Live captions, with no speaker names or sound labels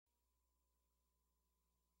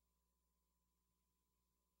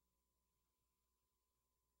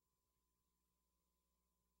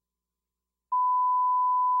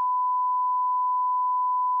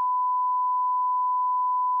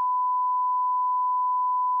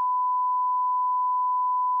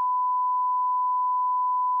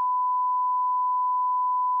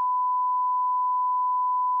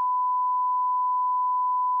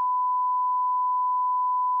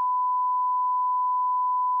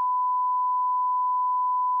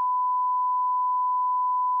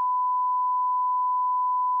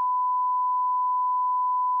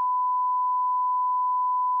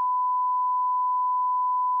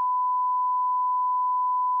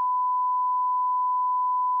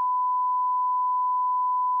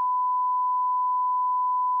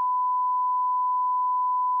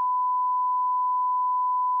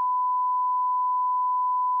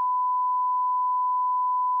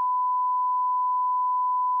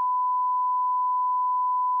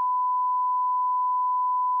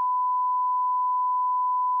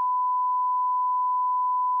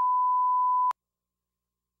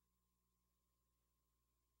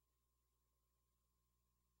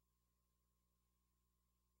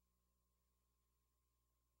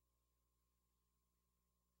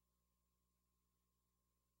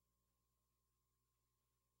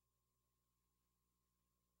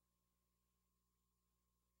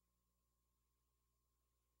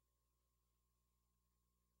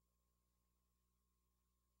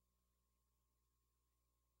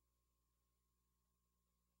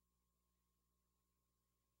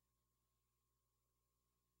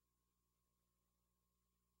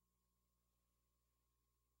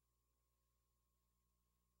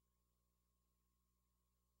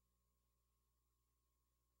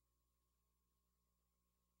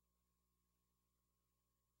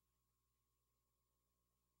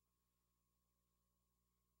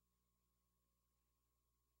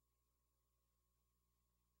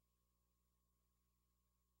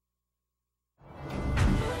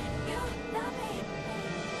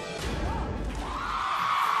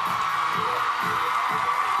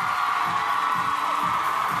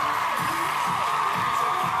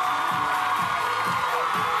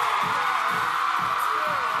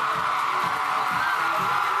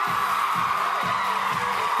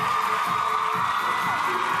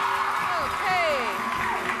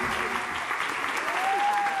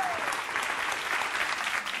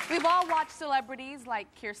We've all watched celebrities like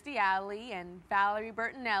Kirstie Alley and Valerie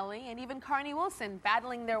Bertinelli and even Carney Wilson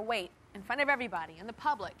battling their weight in front of everybody and the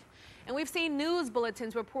public. And we've seen news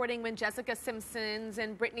bulletins reporting when Jessica Simpson's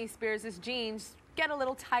and Britney Spears' jeans get a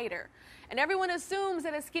little tighter. And everyone assumes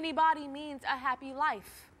that a skinny body means a happy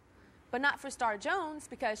life. But not for Star Jones,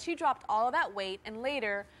 because she dropped all of that weight and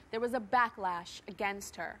later there was a backlash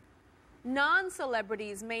against her.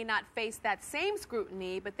 Non-celebrities may not face that same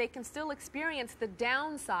scrutiny, but they can still experience the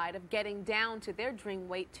downside of getting down to their dream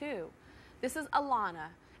weight too. This is Alana,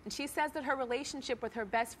 and she says that her relationship with her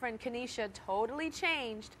best friend Kanisha totally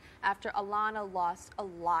changed after Alana lost a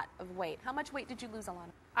lot of weight. How much weight did you lose,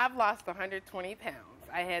 Alana? I've lost 120 pounds.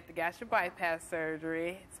 I had the gastric bypass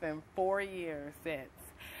surgery. It's been 4 years since.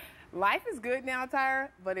 Life is good now, TYRA,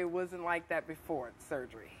 but it wasn't like that before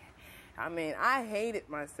surgery. I mean, I hated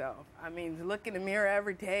myself. I mean, to look in the mirror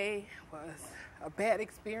every day was a bad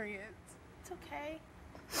experience. It's okay.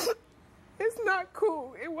 It's not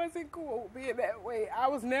cool. It wasn't cool being that way. I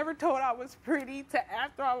was never told I was pretty till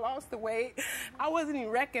after I lost the weight. I wasn't even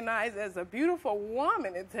recognized as a beautiful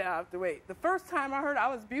woman until after weight. The first time I heard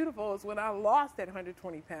I was beautiful was when I lost that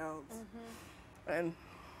 120 pounds. And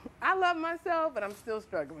I love myself, but I'm still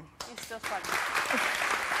struggling. You're still struggling.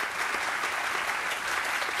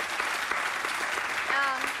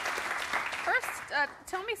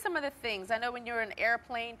 Tell me some of the things. I know when you were in an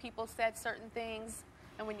airplane, people said certain things,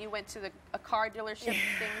 and when you went to a car dealership,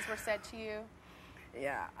 things were said to you.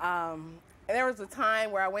 Yeah. There was a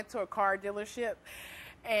time where I went to a car dealership,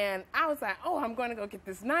 and I was like, oh, I'm going to go get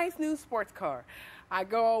this nice new sports car. I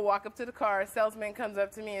go walk up to the car. A salesman comes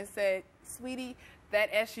up to me and said, sweetie,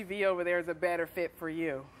 that SUV over there is a better fit for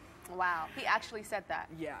you. Wow, he actually said that?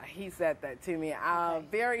 Yeah, he said that to me.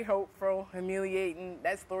 Very hopeful, humiliating.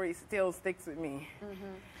 That story still sticks with me.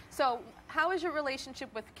 So how is your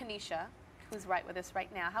relationship with Kanisha, who's right with us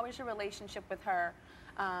right now? How is your relationship with her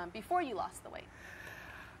before you lost the weight?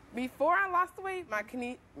 Before I lost the weight,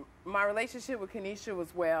 my relationship with Kanisha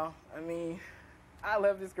was well. I mean, I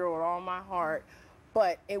love this girl with all my heart.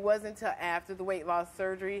 But it wasn't until after the weight loss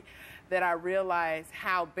surgery that I realized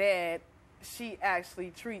how bad she actually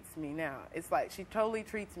treats me now. It's like she totally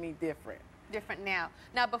treats me different. Different now.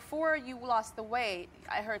 Now, before you lost the weight,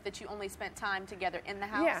 I heard that you only spent time together in the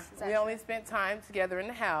house. Yeah, we only spent time together in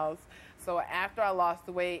the house. So after I lost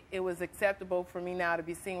the weight, it was acceptable for me now to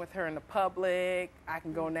be seen with her in the public. I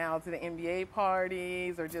can go now to the NBA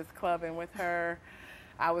parties or just clubbing with her.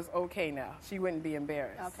 I was okay now. She wouldn't be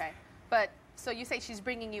embarrassed. Okay. But, so you say she's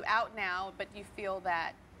bringing you out now, but you feel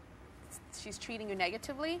that she's treating you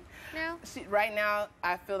negatively now? Right now,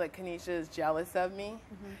 I feel that Kanisha is jealous of me.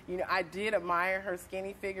 You know, I did admire her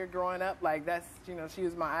skinny figure growing up. Like, that's, you know, she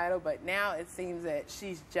was my idol. But now it seems that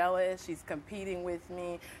she's jealous. She's competing with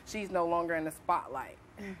me. She's no longer in the spotlight.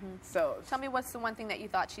 So tell me, what's the one thing that you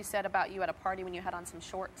thought she said about you at a party when you had on some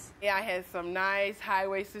shorts? Yeah, I had some nice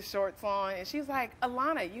high-waisted shorts on, and she's like,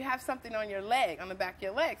 Alana, you have something on your leg, on the back of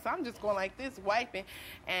your leg. So I'm just going like this, wiping,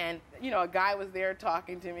 and, you know, a guy was there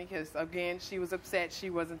talking to me because, again, she was upset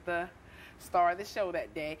she wasn't the star of the show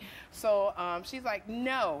that day. So she's like,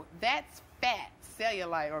 no, that's fat,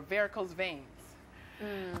 cellulite, or varicose veins.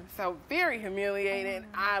 So very humiliating.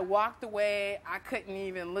 I walked away. I couldn't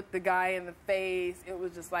even look the guy in the face. It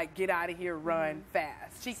was just like, get out of here, run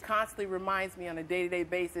fast. She constantly reminds me on a day-to-day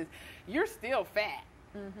basis, you're still fat.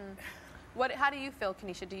 How do you feel,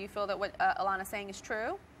 Kanisha? Do you feel that what Alana's saying is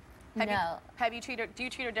true? Do you treat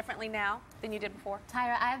her differently now than you did before?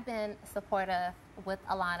 TYRA, I've been supportive with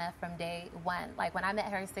Alana from day one. Like, when I met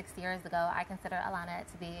her 6 years ago, I consider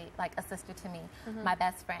Alana to be like a sister to me, my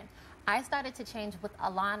best friend. I started to change with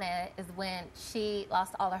Alana is when she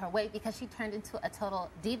lost all of her weight, because she turned into a total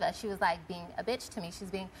diva. She was like being a bitch to me. She's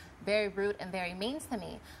being very rude and very mean to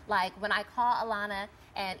me. Like, when I call Alana,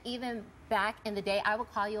 and even back in the day, I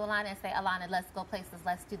would call you, Alana, and say, Alana, let's go places,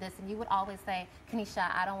 let's do this. And you would always say, Kanisha,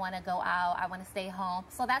 I don't want to go out, I want to stay home.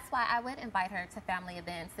 So that's why I would invite her to family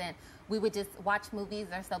events, and we would just watch movies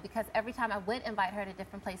or so, because every time I would invite her to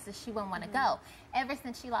different places, she wouldn't want to go. Ever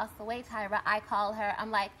since she lost the weight, TYRA, I call her,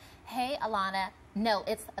 I'm like, hey, Alana, no,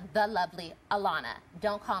 it's the lovely Alana.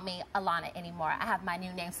 Don't call me Alana anymore. I have my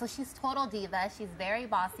new name. So she's total diva. She's very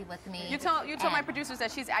bossy with me. You told my producers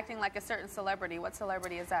that she's acting like a certain celebrity. What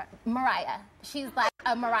celebrity is that? Mariah. She's like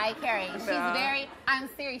a Mariah Carey. She's very, I'm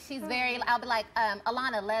serious, she's very, I'll be like,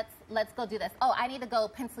 Alana, let's go do this. Oh, I need to go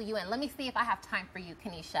pencil you in. Let me see if I have time for you,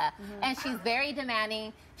 Kanisha. And she's very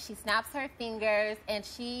demanding. She snaps her fingers, and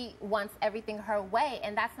she wants everything her way.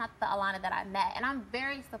 And that's not the Alana that I met. And I'm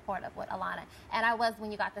very supportive with Alana. And I was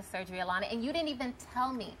when you got the surgery, Alana. And you didn't even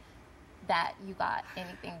tell me that you got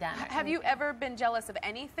anything done. Have you ever been jealous of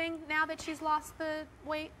anything now that she's lost the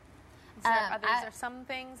weight? Is there some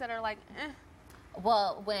things that are like, eh?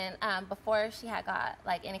 Well, when before she had got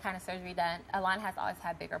like any kind of surgery done, Alana has always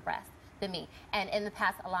had bigger breasts than me. And in the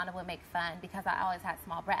past, Alana would make fun because I always had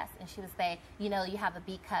small breasts. And she would say, you know, you have a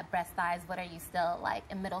B-cut breast size. What are you still like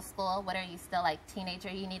in middle school? What are you still like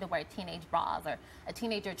teenager? You need to wear teenage bras or a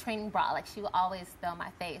teenager training bra. Like she would always throw in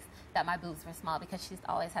my face that my boobs were small because she's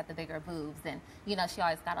always had the bigger boobs. And, you know, she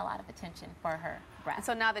always got a lot of attention for her breasts.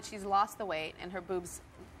 And so now that she's lost the weight and her boobs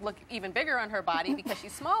look even bigger on her body because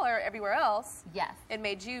she's smaller everywhere else. Yes. It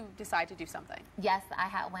made you decide to do something. Yes, I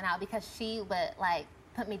had went out because she would like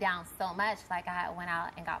put me down so much. Like I had went out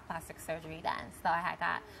and got plastic surgery done, so I had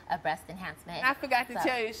got a breast enhancement. I forgot to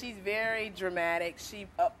tell you, she's very dramatic. She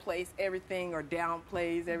upplays everything or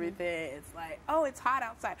downplays everything. It's like, oh, it's hot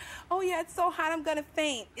outside. Oh yeah, it's so hot, I'm gonna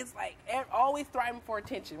faint. It's like always thriving for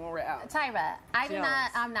attention when we're out. TYRA,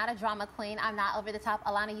 I'm not a drama queen. I'm not over the top.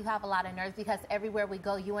 Alana, you have a lot of nerves because everywhere we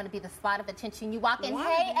go, you want to be the spot of attention. You walk in,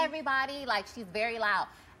 hey everybody, like she's very loud.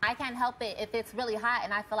 I can't help it if it's really hot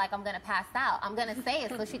and I feel like I'm going to pass out. I'm going to say it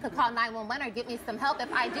so she could call 911 or get me some help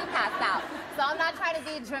if I do pass out. So I'm not trying to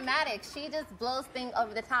be dramatic. She just blows things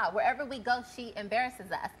over the top. Wherever we go, she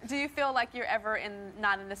embarrasses us. Do you feel like you're ever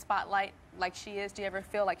not in the spotlight like she is? Do you ever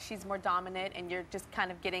feel like she's more dominant and you're just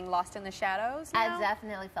kind of getting lost in the shadows now? I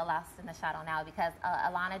definitely feel lost in the shadow now because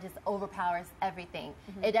Alana just overpowers everything.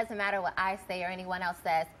 It doesn't matter what I say or anyone else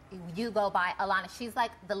says. You go by Alana. She's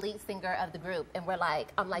like the lead singer of the group, and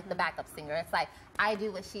I'm like the backup singer. It's like I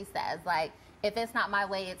do what she says. Like if it's not my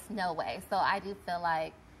way, it's no way. So I do feel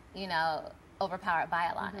like, you know, overpowered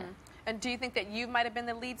by Alana. And do you think that you might have been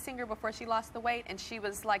the lead singer before she lost the weight, and she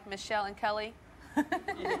was like Michelle and Kelly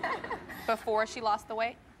before she lost the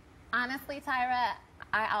weight? Honestly, TYRA,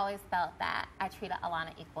 I always felt that I treated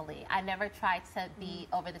Alana equally. I never tried to be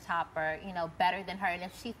over the top or, you know, better than her. And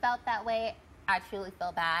if she felt that way, I truly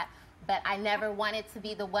feel bad. But I never wanted to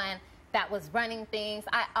be the one that was running things.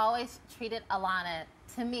 I always treated Alana,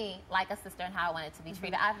 to me, like a sister and how I wanted to be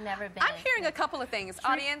treated. I've never been... I'm hearing a couple of things.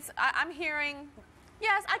 Audience, I'm hearing,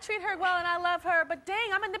 yes, I treat her well and I love her, but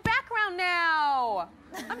dang, I'm in the background now.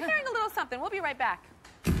 I'm hearing a little something. We'll be right back.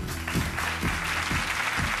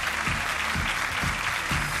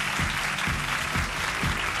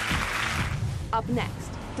 Up next,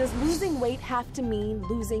 does losing weight have to mean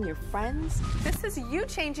losing your friends? This is you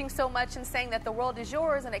changing so much and saying that the world is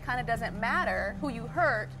yours and it kind of doesn't matter who you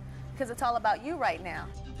hurt because it's all about you right now.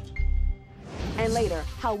 And later,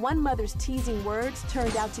 how one mother's teasing words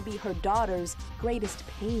turned out to be her daughter's greatest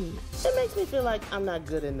pain. It makes me feel like I'm not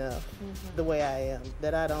good enough the way I am,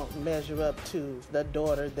 that I don't measure up to the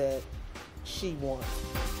daughter that she wants.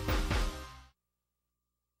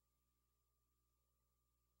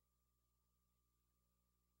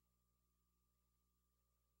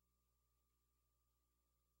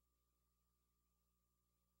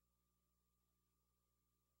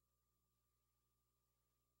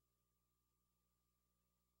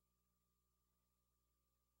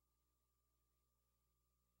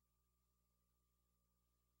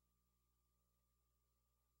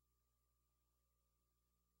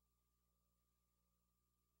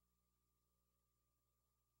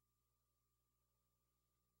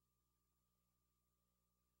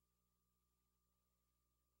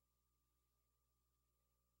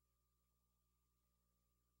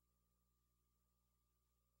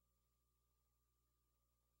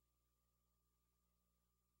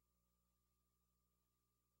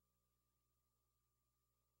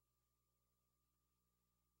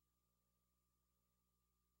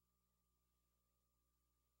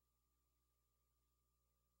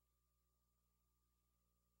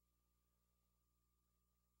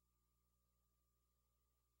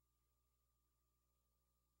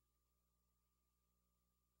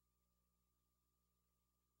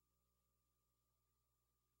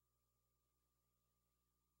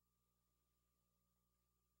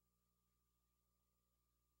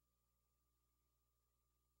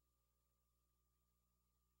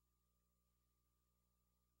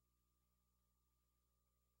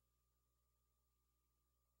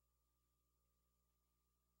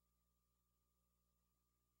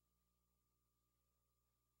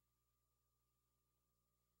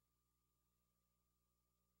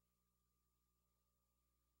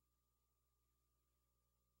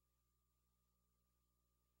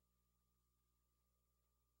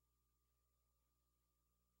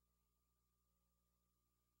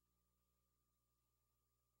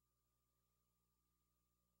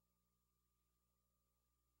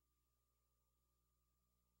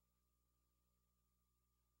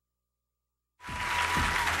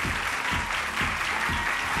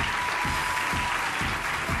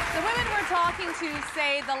 talking to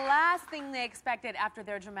say the last thing they expected after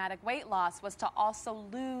their dramatic weight loss was to also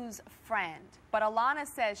lose a friend. But Alana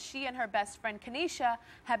says she and her best friend Kanisha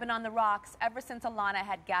have been on the rocks ever since Alana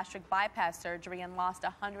had gastric bypass surgery and lost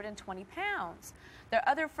 120 pounds. Their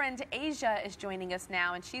other friend Asia is joining us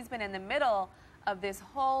now, and she's been in the middle of this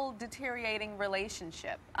whole deteriorating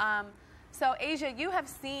relationship. So Asia, you have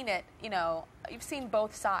seen it, you know, you've seen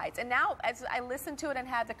both sides. And now as I listen to it and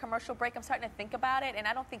have the commercial break, I'm starting to think about it, and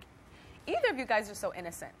I don't think either of you guys are so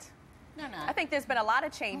innocent. No. I think there's been a lot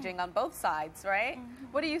of changing on both sides, right?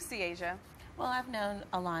 What do you see, Asia? Well, I've known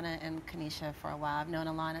Alana and Kanisha for a while. I've known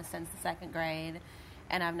Alana since the 2nd grade,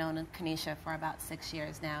 and I've known Kanisha for about 6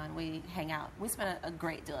 years now, and we hang out. We spend a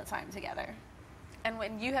great deal of time together. And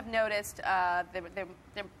when you have noticed they're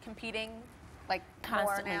competing, like,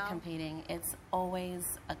 Constantly more now? competing. It's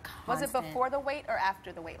always a constant. Was it before the weight or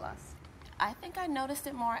after the weight loss? I think I noticed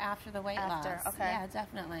it more after the weight loss. Okay. Yeah,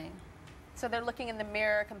 definitely. So they're looking in the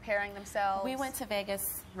mirror, comparing themselves? We went to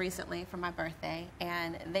Vegas recently for my birthday,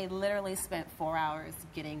 and they literally spent 4 hours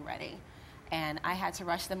getting ready. And I had to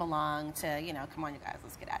rush them along to, you know, come on, you guys,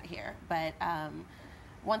 let's get out of here. But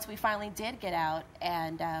once we finally did get out,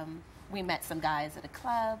 and we met some guys at a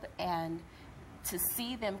club, and to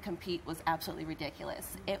see them compete was absolutely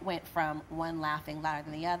ridiculous. It went from one laughing louder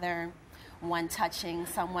than the other, one touching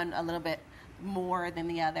someone a little bit more than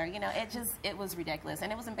the other. You know, it was ridiculous,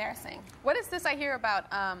 and it was embarrassing. What is this I hear about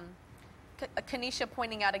Kanisha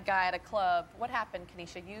pointing out a guy at a club? What happened,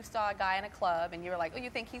 Kanisha? You saw a guy in a club, and you were like, oh,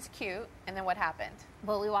 you think he's cute? And then what happened?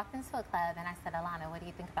 Well, we walked into a club, and I said, Alana, what do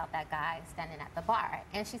you think about that guy standing at the bar?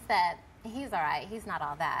 And she said, he's all right. He's not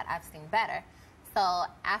all that. I've seen better. So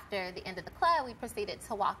after the end of the club, we proceeded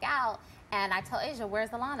to walk out, and I told Asia, where's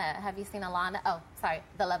Alana? Have you seen Alana? Oh, sorry,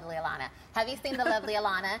 the lovely Alana. Have you seen the lovely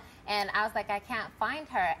Alana? And I was like, I can't find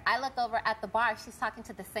her. I look over at the bar. She's talking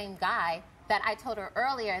to the same guy that I told her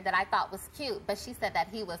earlier that I thought was cute, but she said that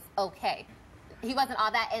he was okay. He wasn't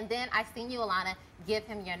all that. And then I seen you, Alana, give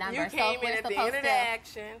him your number. You came in at the end of the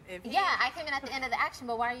action. Yeah, I came in at the end of the action,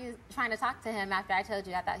 but why are you trying to talk to him after I told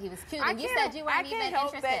you I thought he was cute? And you said you weren't even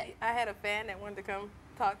interested. That I had a fan that wanted to come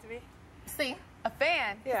talk to me. See? A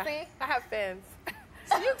fan? Yeah, See? I have fans.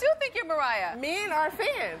 So you do think you're Mariah? Men are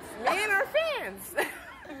fans. Men are fans.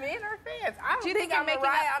 Men are fans. I don't think I'm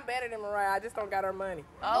Mariah. I'm better than Mariah. I just don't got her money.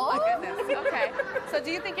 Oh, my goodness. Okay. So do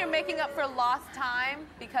you think you're making up for lost time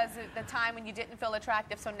because of the time when you didn't feel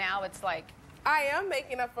attractive, so now it's like... I am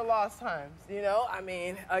making up for lost times, you know. I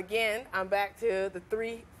mean, again, I'm back to the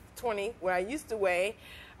 320 where I used to weigh.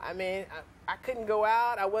 I mean, I couldn't go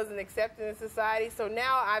out. I wasn't accepted in society. So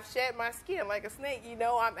now I've shed my skin like a snake. You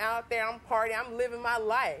know, I'm out there, I'm partying, I'm living my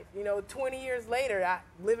life. You know, 20 years later,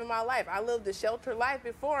 I'm living my life. I lived a sheltered life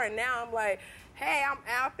before, and now I'm like, hey, I'm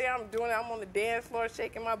out there, I'm on the dance floor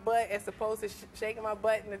shaking my butt as opposed to shaking my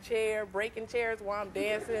butt in a chair, breaking chairs while I'm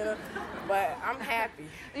dancing. But I'm happy.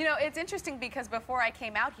 You know, it's interesting because before I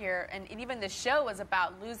came out here, and even the show was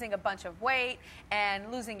about losing a bunch of weight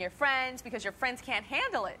and losing your friends because your friends can't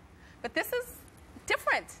handle it. But this is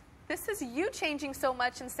different. This is you changing so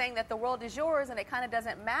much and saying that the world is yours and it kind of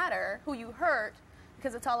doesn't matter who you hurt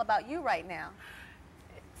because it's all about you right now.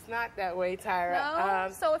 It's not that way, Tyra.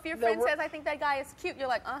 No? So if your friend says, I think that guy is cute, you're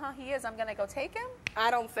like, he is, I'm going to go take him? I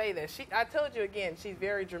don't say that. I told you again, she's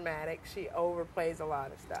very dramatic. She overplays a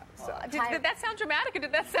lot of stuff. So. Did that sound dramatic, or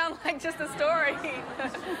did that sound like just a story?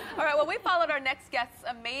 All right, well, we followed our next guest's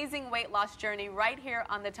amazing weight loss journey right here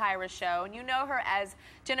on The TYRA Show. And you know her as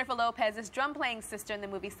Jennifer Lopez's drum-playing sister in the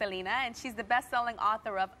movie Selena, and she's the best-selling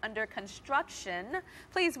author of Under Construction.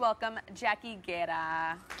 Please welcome Jackie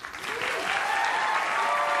Guerra.